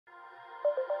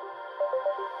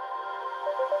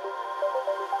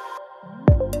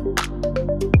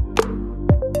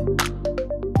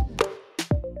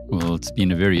Well, it's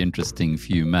been a very interesting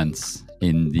few months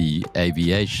in the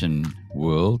aviation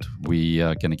world. We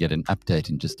are going to get an update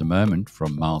in just a moment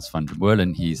from Miles van der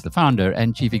Molen. He's the founder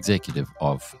and chief executive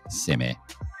of Cemair.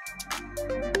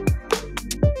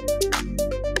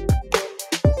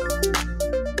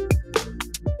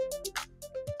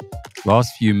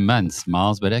 Last few months,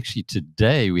 Miles, but actually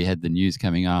today we had the news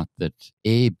coming out that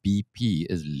Air BP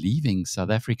is leaving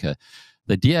South Africa.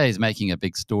 The DA is making a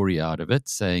big story out of it,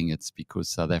 saying it's because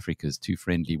South Africa is too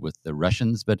friendly with the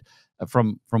Russians. But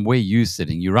from where you're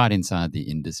sitting, you're right inside the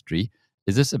industry.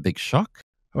 Is this a big shock?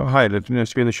 Oh, hi, nice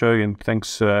to be on the show again.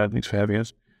 Thanks for having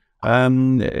us.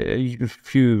 A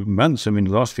few months, the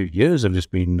last few years have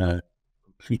just been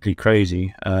completely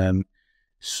crazy. We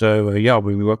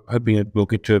were hoping that we'll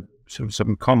get to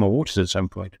some calmer waters at some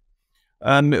point.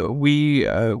 We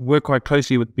work quite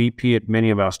closely with BP at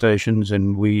many of our stations,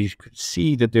 and we could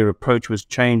see that their approach was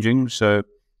changing. So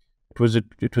it was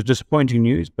disappointing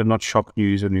news, but not shock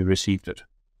news when we received it.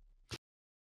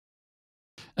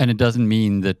 And it doesn't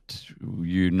mean that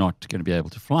you're not going to be able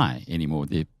to fly anymore.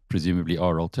 There presumably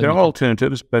are alternatives. There are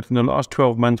alternatives, but in the last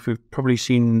 12 months, we've probably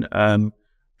seen 4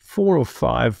 or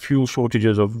 5 fuel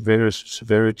shortages of various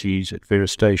severities at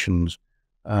various stations.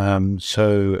 Reliable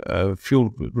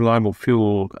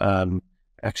fuel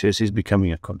access is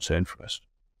becoming a concern for us.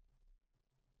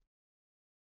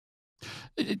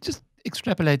 Just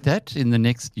extrapolate that in the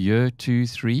next year, 2,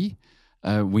 3.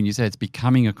 When you say it's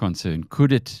becoming a concern,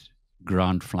 could it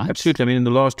ground flights? Absolutely. In the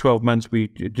last 12 months, we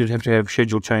did have to have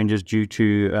schedule changes due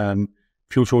to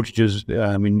fuel shortages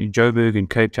in Joburg, in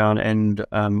Cape Town, and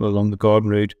along the Garden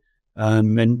Route.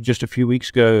 And just a few weeks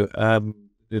ago,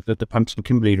 the pumps in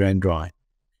Kimberley ran dry.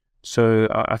 So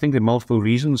I think there are multiple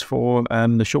reasons for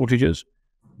the shortages,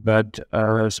 but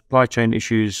supply chain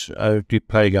issues do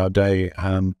plague our day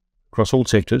across all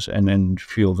sectors, and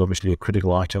fuel is obviously a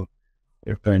critical item.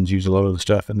 Airplanes use a lot of the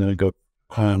stuff, and then they go,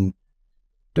 don't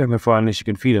go fly unless you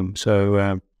can feed them.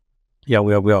 So we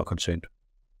are concerned.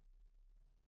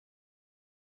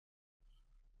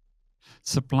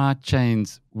 Supply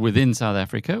chains within South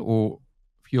Africa, or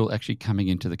fuel actually coming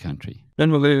into the country?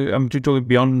 Then I'm talking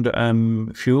beyond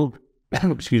fuel,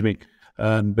 excuse me,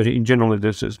 but in general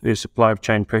there's supply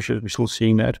chain pressures. We're still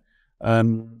seeing that.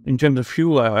 In terms of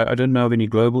fuel, I don't know of any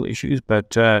global issues,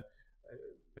 but at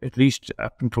least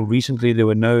up until recently there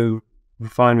were no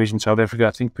refineries in South Africa,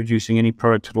 I think, producing any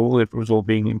product at all. It was all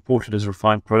being imported as a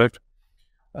refined product.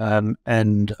 The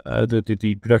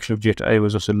production of Jet A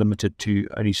was also limited to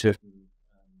only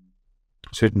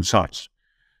certain sites.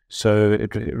 So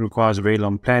it requires a very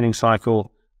long planning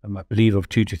cycle, I believe of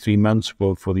 2 to 3 months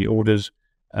for the orders.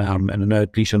 And I know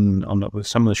at least with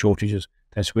some of the shortages,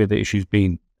 that's where the issue's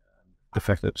been. The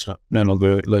fact that it's no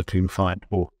longer locally refined,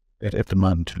 or at the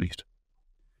moment at least.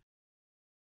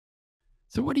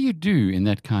 So what do you do in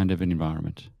that kind of an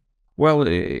environment? Well,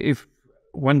 if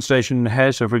one station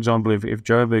has, so for example, if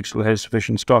Joburg still has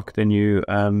sufficient stock, then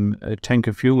a tank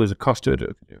of fuel is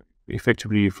accosted.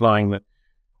 Effectively, you're flying the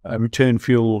return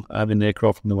fuel in the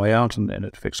aircraft on the way out, and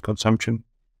it affects consumption.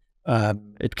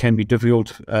 It can be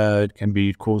difficult. It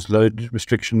can cause load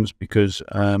restrictions because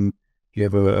you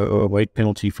have a weight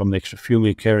penalty from the extra fuel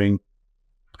you're carrying.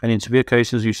 And in severe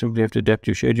cases, you simply have to adapt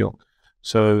your schedule.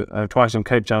 So twice in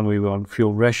Cape Town, we were on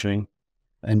fuel rationing,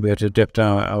 and we had to adapt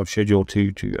our schedule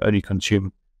to only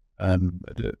consume a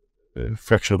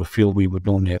fraction of the fuel we would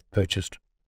normally have purchased.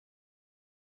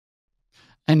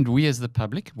 And we as the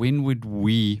public, when would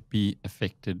we be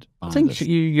affected by this? I think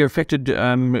you're affected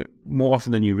more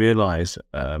often than you realize.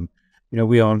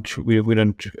 We don't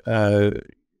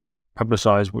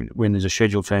publicize when there's a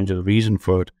schedule change or the reason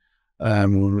for it.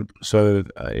 So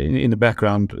in the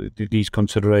background, these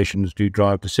considerations do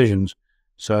drive decisions.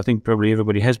 So I think probably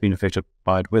everybody has been affected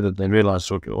by it, whether they realize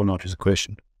it or not is a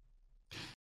question.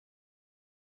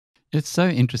 It's so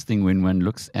interesting when one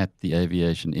looks at the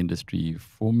aviation industry.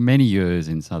 For many years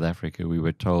in South Africa, we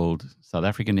were told South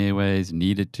African Airways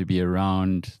needed to be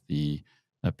around. The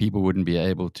people wouldn't be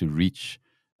able to reach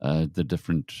the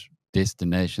different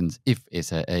destinations if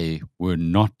SAA were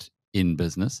not in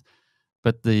business.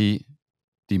 But the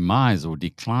demise or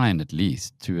decline, at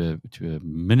least to a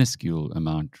minuscule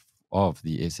amount of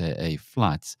the SAA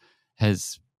flights,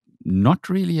 has not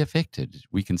really affected.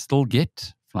 We can still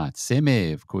get flights.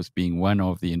 Cemair, of course, being one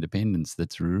of the independents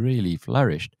that's really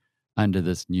flourished under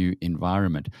this new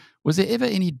environment. Was there ever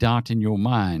any doubt in your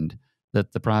mind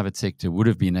that the private sector would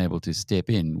have been able to step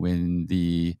in when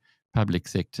the public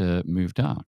sector moved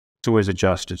out? It's always a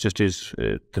just. It just is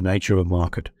the nature of a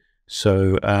market.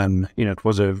 So, it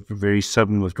was a very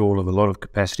sudden withdrawal of a lot of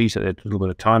capacity, so that a little bit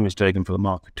of time is taken for the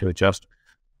market to adjust,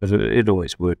 but it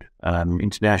always would.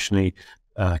 Internationally,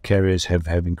 other carriers have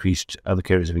increased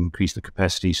the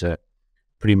capacity, so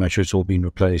pretty much it's all been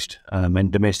replaced.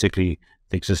 And domestically,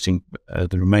 the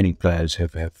remaining players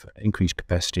have increased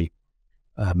capacity.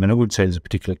 And I would say there's a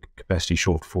particular capacity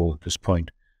shortfall at this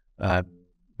point.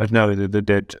 But no,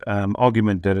 that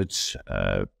argument that it's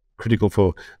critical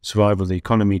for survival of the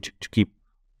economy to keep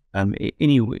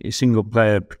any single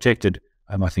player protected,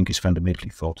 I think is fundamentally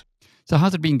false. So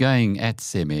how's it been going at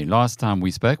Cemair? Last time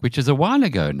we spoke, which is a while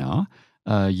ago now,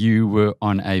 you were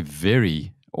on a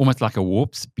almost like a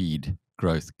warp speed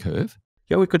growth curve.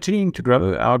 Yeah, we're continuing to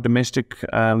grow. Our domestic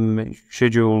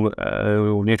schedule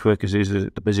or network is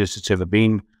the busiest it's ever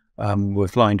been. We're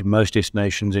flying to most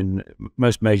destinations in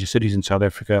most major cities in South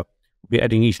Africa. We'll be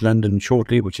adding East London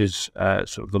shortly, which is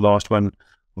sort of the last one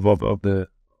of the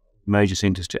major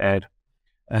centres to add.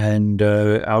 And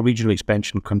our regional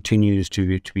expansion continues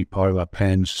to be part of our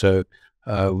plans. So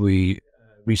we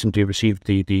recently received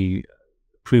the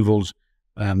approvals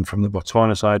from the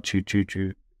Botswana side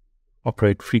to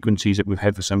operate frequencies that we've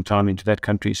had for some time into that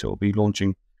country. So we'll be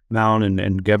launching Molen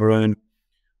and Gaborone.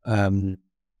 And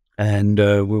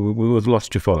we have lots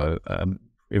to follow,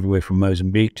 everywhere from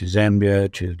Mozambique to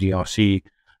Zambia to DRC.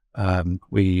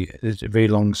 There's a very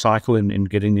long cycle in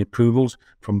getting the approvals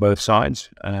from both sides,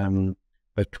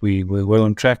 but we're well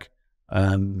on track.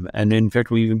 And in fact,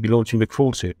 we'll even be launching Vic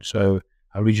Falls soon. So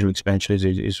our regional expansion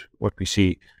is what we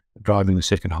see driving the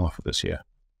second half of this year.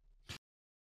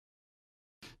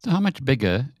 So how much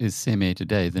bigger is Cemair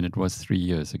today than it was 3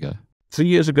 years ago? 3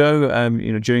 years ago,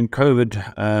 during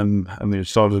COVID, it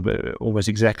started almost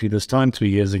exactly this time 3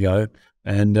 years ago,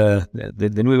 and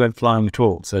then we went flying at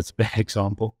all. So it's a bad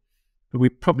example. But we're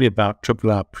probably about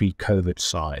triple our pre-COVID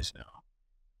size now.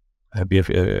 That'd be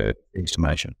an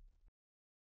estimation.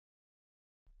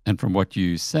 And from what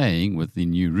you're saying, with the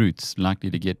new routes, likely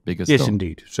to get bigger Yes, still.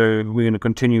 indeed. So we're going to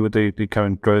continue with the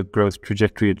current growth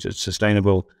trajectory. It's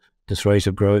sustainable, this rate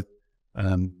of growth.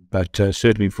 But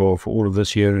certainly for all of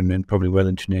this year and then probably well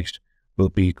into next, we'll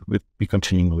be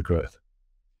continuing with the growth.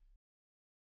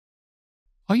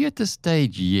 Are you at this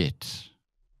stage yet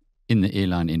in the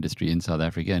airline industry in South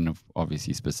Africa, and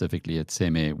obviously specifically at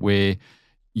Cemair, where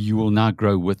you will now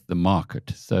grow with the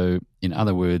market? So in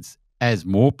other words, as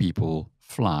more people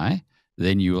fly,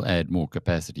 then you will add more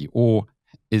capacity? Or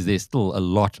is there still a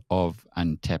lot of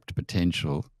untapped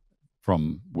potential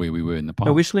from where we were in the past?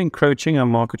 No, we're still encroaching. Our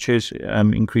market share is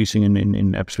increasing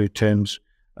in absolute terms,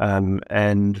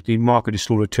 and the market is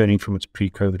still returning from its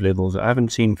pre-COVID levels. I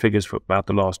haven't seen figures for about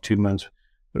the last 2 months,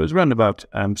 but it was around about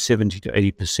 70 to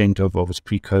 80% of its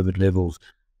pre-COVID levels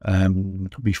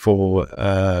before,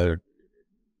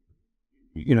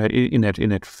 in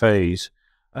that phase.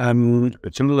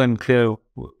 It's a little unclear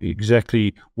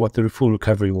exactly what the full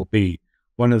recovery will be.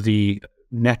 One of the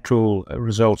natural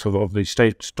results of the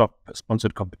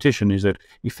state-sponsored competition is that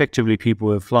effectively people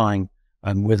were flying,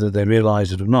 whether they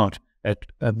realize it or not, at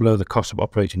below the cost of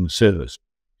operating the service.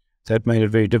 That made it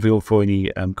very difficult for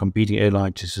any competing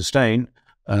airline to sustain,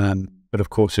 but of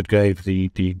course it gave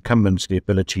the incumbents the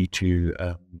ability to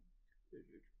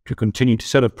continue to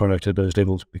sell a product at those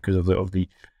levels because of the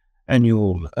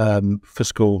annual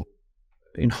fiscal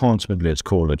enhancement, let's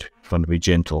call it, trying to be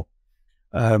gentle.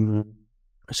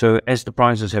 So as the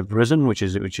prices have risen, which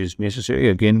is necessary,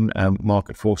 again,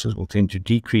 market forces will tend to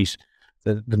decrease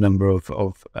the number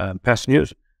of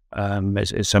passengers,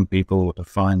 as some people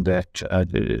find that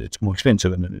it's more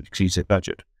expensive and it exceeds their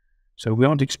budget. So we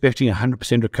aren't expecting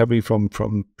 100% recovery from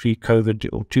pre-COVID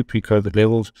or to pre-COVID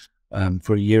levels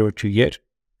for a year or two yet.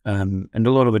 And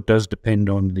a lot of it does depend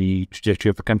on the trajectory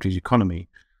of the country's economy,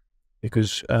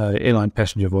 because airline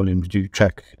passenger volumes do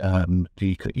track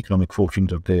the economic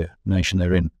fortunes of the nation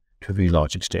they're in to a very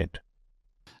large extent.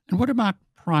 And what about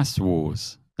price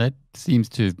wars? That seems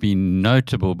to have been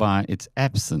notable by its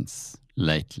absence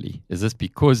lately. Is this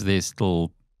because there's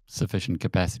still sufficient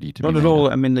capacity to Not be at made all.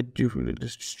 up? I mean,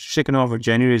 the second half of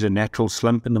January is a natural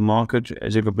slump in the market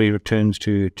as everybody returns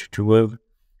to work.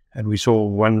 And we saw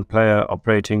one player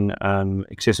operating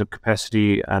excessive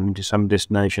capacity to some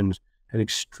destinations at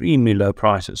extremely low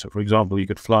prices. So, for example, you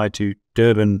could fly to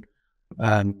Durban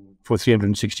for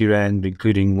 360 Rand,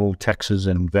 including all taxes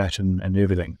and VAT and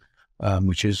everything,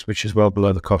 which is well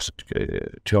below the cost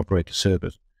to operate the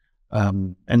service.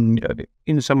 And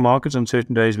in some markets on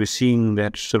certain days, we're seeing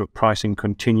that sort of pricing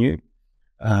continue.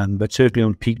 But certainly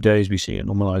on peak days, we see a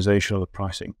normalization of the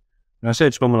pricing. And I say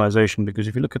it's normalization because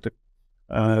if you look at the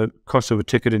cost of a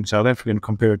ticket in South Africa and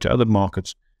compare it to other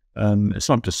markets, it's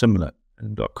not dissimilar.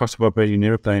 and the cost of operating an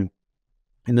airplane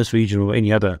in this region or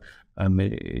any other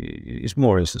is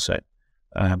more or less the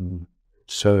same.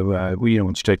 So we don't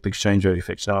want to take the exchange rate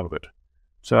effects out of it.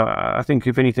 So I think,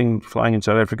 if anything, flying in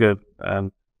South Africa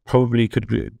probably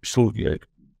could still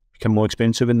become more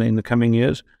expensive in the coming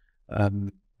years.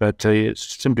 But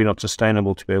it's simply not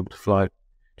sustainable to be able to fly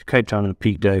to Cape Town on a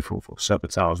peak day for sub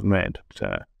R1,000.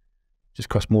 It just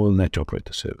costs more than that to operate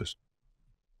the service.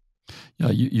 Yeah,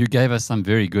 you gave us some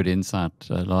very good insight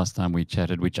last time we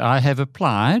chatted, which I have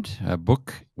applied, a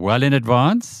book well in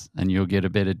advance, and you'll get a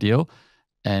better deal.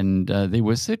 And there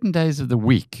were certain days of the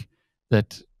week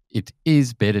that it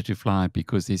is better to fly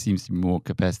because there seems to be more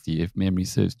capacity. If memory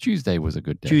serves, Tuesday was a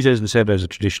good day. Tuesdays and Saturdays are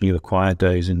traditionally the quiet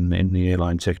days in the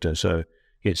airline sector. So,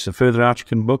 yes, the further out you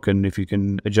can book, and if you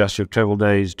can adjust your travel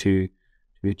days to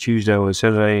be a Tuesday or a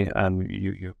Saturday,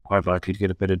 you're quite likely to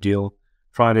get a better deal.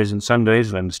 Fridays and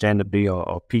Sundays, understandably,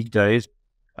 are peak days.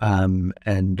 And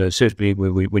certainly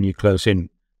when you're close in,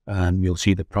 you'll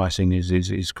see the pricing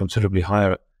is considerably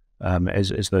higher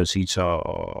as those seats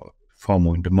are far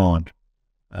more in demand.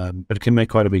 But it can make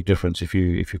quite a big difference if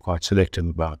you're quite selective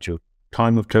about your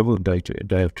time of travel and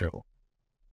day of travel.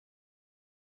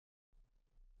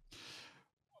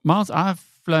 Miles, I've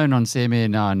flown on Cemair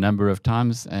now a number of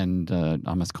times, and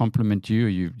I must compliment you.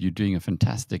 You're doing a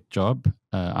fantastic job.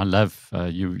 I love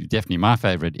you're definitely my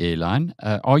favorite airline.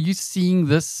 Are you seeing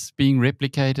this being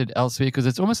replicated elsewhere? Because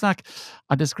it's almost like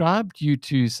I described you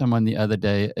to someone the other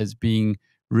day as being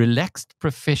relaxed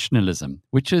professionalism,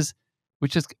 which is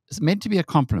meant to be a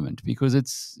compliment, because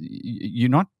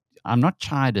I'm not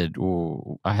chided,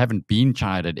 or I haven't been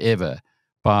chided ever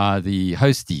by the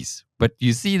hosties. But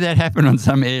you see that happen on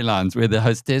some airlines where the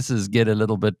hostesses get a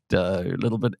little bit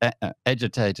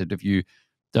agitated if you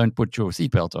don't put your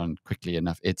seatbelt on quickly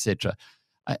enough, etc.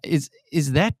 Is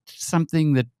that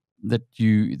something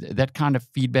that kind of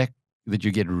feedback that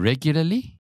you get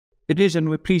regularly? It is, and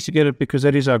we're pleased to get it, because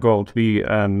that is our goal, to be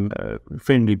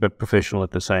friendly but professional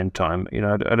at the same time.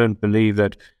 I don't believe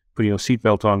that putting your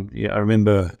seatbelt on. I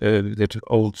remember that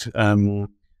old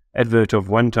advert of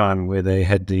one time where they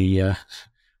had the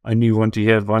I knew one to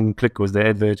hear one click was the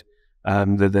advert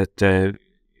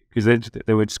because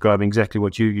they were describing exactly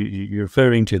what you're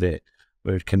referring to there,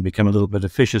 where it can become a little bit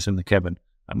officious in the cabin.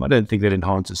 I don't think that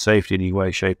enhances safety in any way,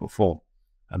 shape or form.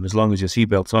 As long as your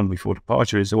seatbelt's on before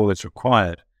departure is all that's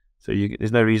required. So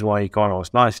there's no reason why you can't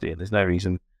ask nicely, and there's no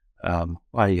reason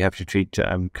why you have to treat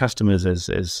customers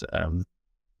as an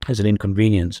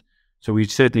inconvenience. So we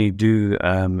certainly do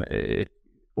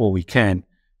all we can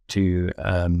to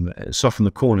soften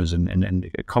the corners and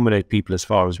accommodate people as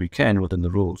far as we can within the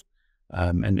rules,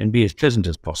 and be as pleasant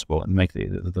as possible, and make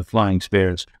the flying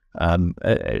experience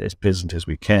as pleasant as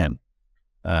we can.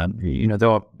 There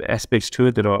are aspects to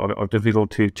it that are difficult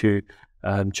to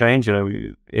change.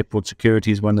 Airport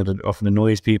security is one that often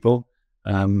annoys people,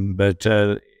 but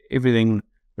everything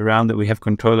around that we have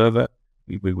control over,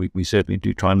 we certainly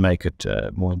do try and make it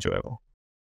more enjoyable.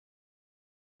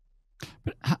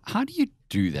 But how do you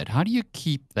do that? How do you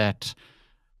keep that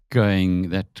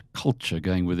going, that culture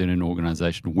going within an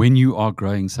organization when you are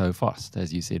growing so fast?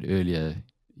 As you said earlier,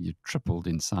 you tripled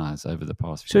in size over the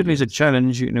past few Certainly years. It's a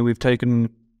challenge. We've taken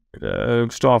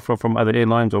staff from other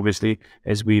airlines, obviously,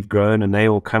 as we've grown, and they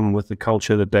all come with the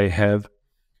culture that they have.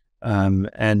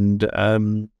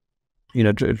 Getting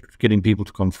people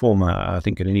to conform, I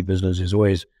think in any business is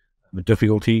always a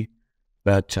difficulty.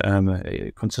 But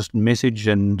a consistent message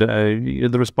and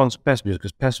the response of passengers,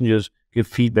 because passengers give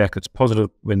feedback that's positive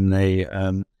when they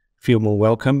feel more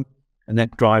welcome, and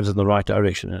that drives in the right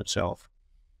direction in itself.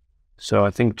 So I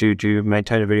think to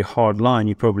maintain a very hard line,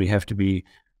 you probably have to be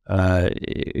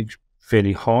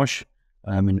fairly harsh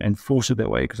and force it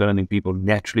that way, because I don't think people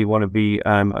naturally want to be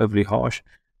overly harsh.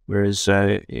 Whereas,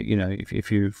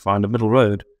 if you find a middle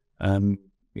road,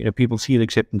 people see the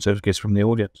acceptance, I guess, from the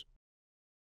audience.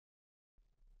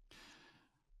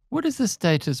 What is the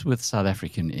status with South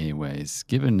African Airways,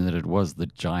 given that it was the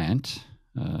giant,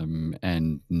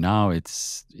 and now it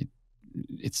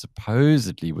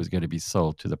supposedly was going to be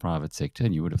sold to the private sector,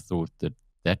 and you would have thought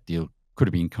that deal could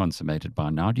have been consummated by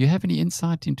now. Do you have any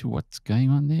insight into what's going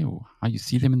on there, or how you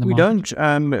see them in the market? We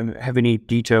don't have any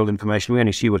detailed information. We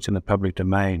only see what's in the public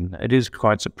domain. It is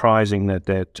quite surprising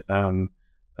that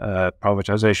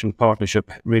privatization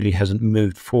partnership really hasn't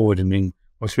moved forward in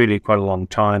what's really quite a long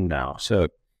time now. So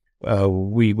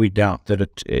we doubt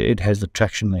that it has the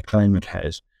traction they claim it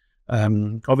has.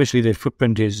 Obviously, their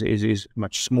footprint is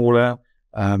much smaller.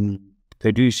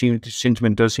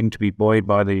 Sentiment does seem to be buoyed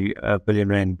by the R1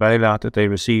 billion bailout that they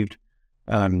received.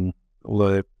 Although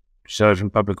the South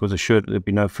African public was assured that there'd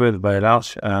be no further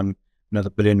bailouts, another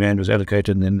R1 billion was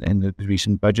allocated in the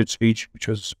recent budget speech, which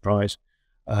was a surprise.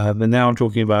 And now I'm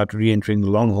talking about re-entering the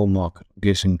long-haul market, I'm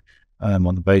guessing,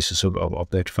 on the basis of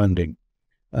that funding.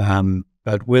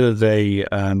 But whether they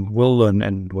will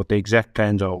and what the exact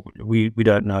plans are, we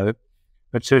don't know.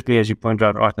 But certainly, as you pointed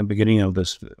out right in the beginning of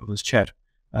this chat,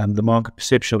 the market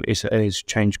perception of SAA has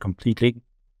changed completely.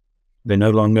 They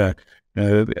no longer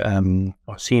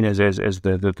are seen as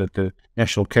the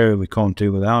national carrier we can't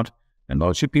do without, and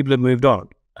largely people have moved on.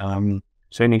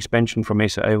 So any expansion from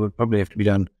SAA would probably have to be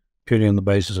done purely on the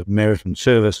basis of merit and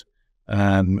service,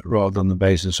 rather than the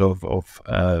basis of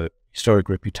historic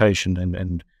reputation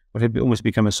and what had almost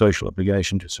become a social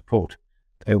obligation to support.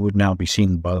 They would now be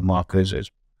seen by the market as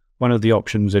one of the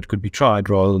options that could be tried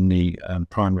rather than the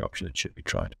primary option that should be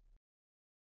tried.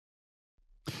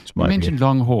 You mentioned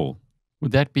long haul.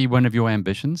 Would that be one of your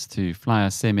ambitions, to fly a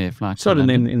Cemair flight?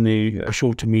 Certainly in the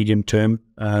short to medium term.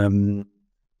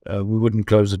 We wouldn't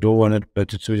close the door on it,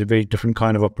 but it's a very different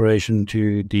kind of operation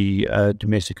to the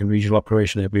domestic and regional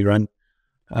operation that we run.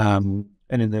 And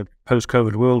in the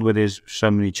post-COVID world, where there's so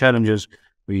many challenges,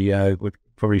 we would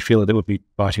probably feel that it would be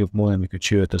biting off more than we could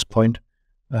chew at this point.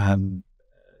 And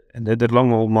the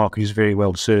long-haul market is very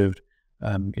well served.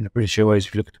 British Airways,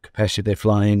 if you look at the capacity they're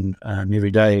flying every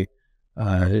day,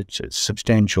 it's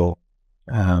substantial,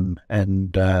 and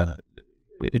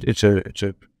it's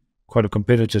a quite a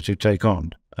competitor to take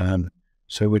on.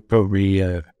 So we'd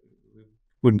probably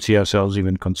wouldn't see ourselves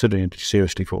even considering it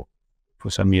seriously for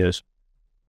some years.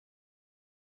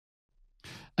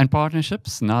 And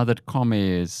partnerships, now that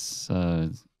Comair is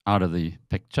out of the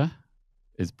picture,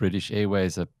 is British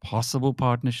Airways a possible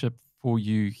partnership for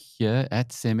you here at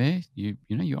Cemair?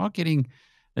 You are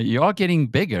getting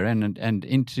bigger and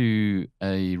into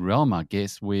a realm, I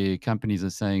guess, where companies are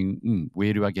saying,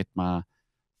 where do I get my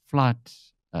flight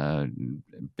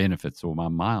benefits or my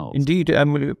miles? Indeed,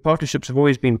 partnerships have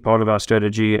always been part of our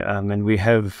strategy, and we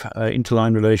have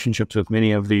interline relationships with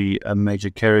many of the major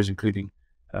carriers, including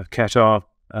Qatar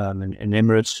and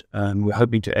Emirates. We're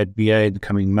hoping to add BA in the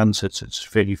coming months. It's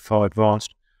fairly far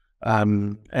advanced,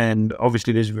 and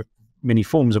obviously there's many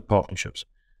forms of partnerships.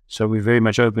 So we're very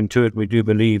much open to it. We do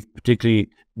believe, particularly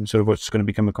in sort of what's going to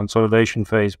become a consolidation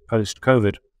phase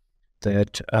post-COVID,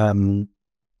 that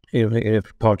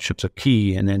partnerships are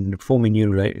key, and then forming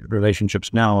new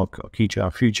relationships now are key to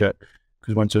our future,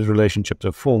 because once those relationships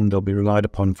are formed, they'll be relied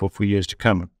upon for years to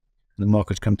come. And the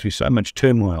market's come through so much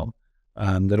turmoil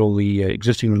that all the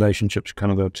existing relationships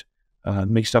kind of got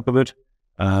mixed up a bit,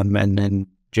 and then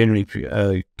generally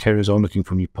carriers are looking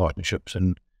for new partnerships,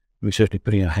 and we're certainly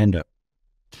putting our hand up.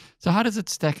 So how does it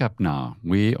stack up now?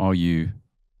 Where are you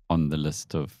on the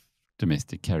list of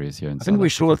domestic carriers here in South Africa? I think we're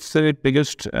still the third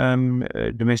biggest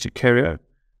domestic carrier.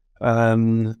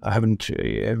 I haven't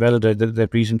validated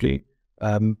that recently,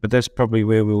 but that's probably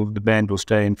where the band will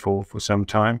stay in for some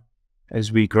time.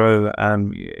 As we grow,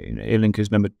 Airlink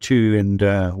is number 2, and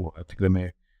I think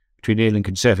between Airlink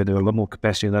and Safair, there are a lot more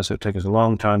capacity than us, so it'll take us a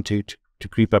long time to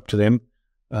creep up to them.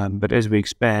 But as we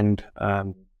expand,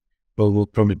 we'll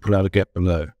probably pull out a gap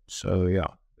below. So yeah,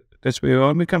 that's where we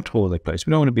are. We're comfortable with that place.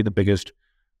 We don't want to be the biggest.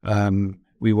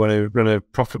 We want to run a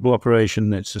profitable operation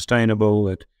that's sustainable,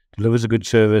 that delivers a good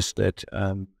service, that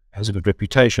has a good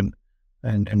reputation,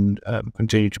 and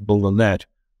continue to build on that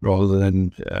rather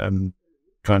than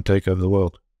try and take over the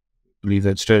world. I believe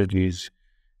that strategy is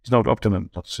not optimum,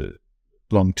 not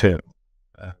long term.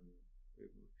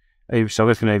 South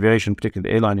African aviation, particularly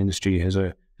the airline industry, has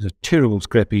a terrible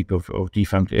scrap heap of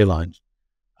defunct airlines,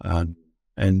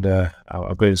 and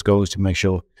our greatest goal is to make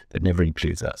sure that never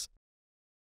includes us.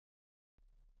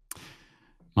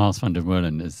 Miles van der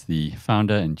Molen is the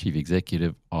founder and chief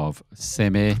executive of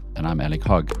Cemair, and I'm Alec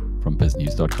Hogg from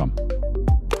biznews.com.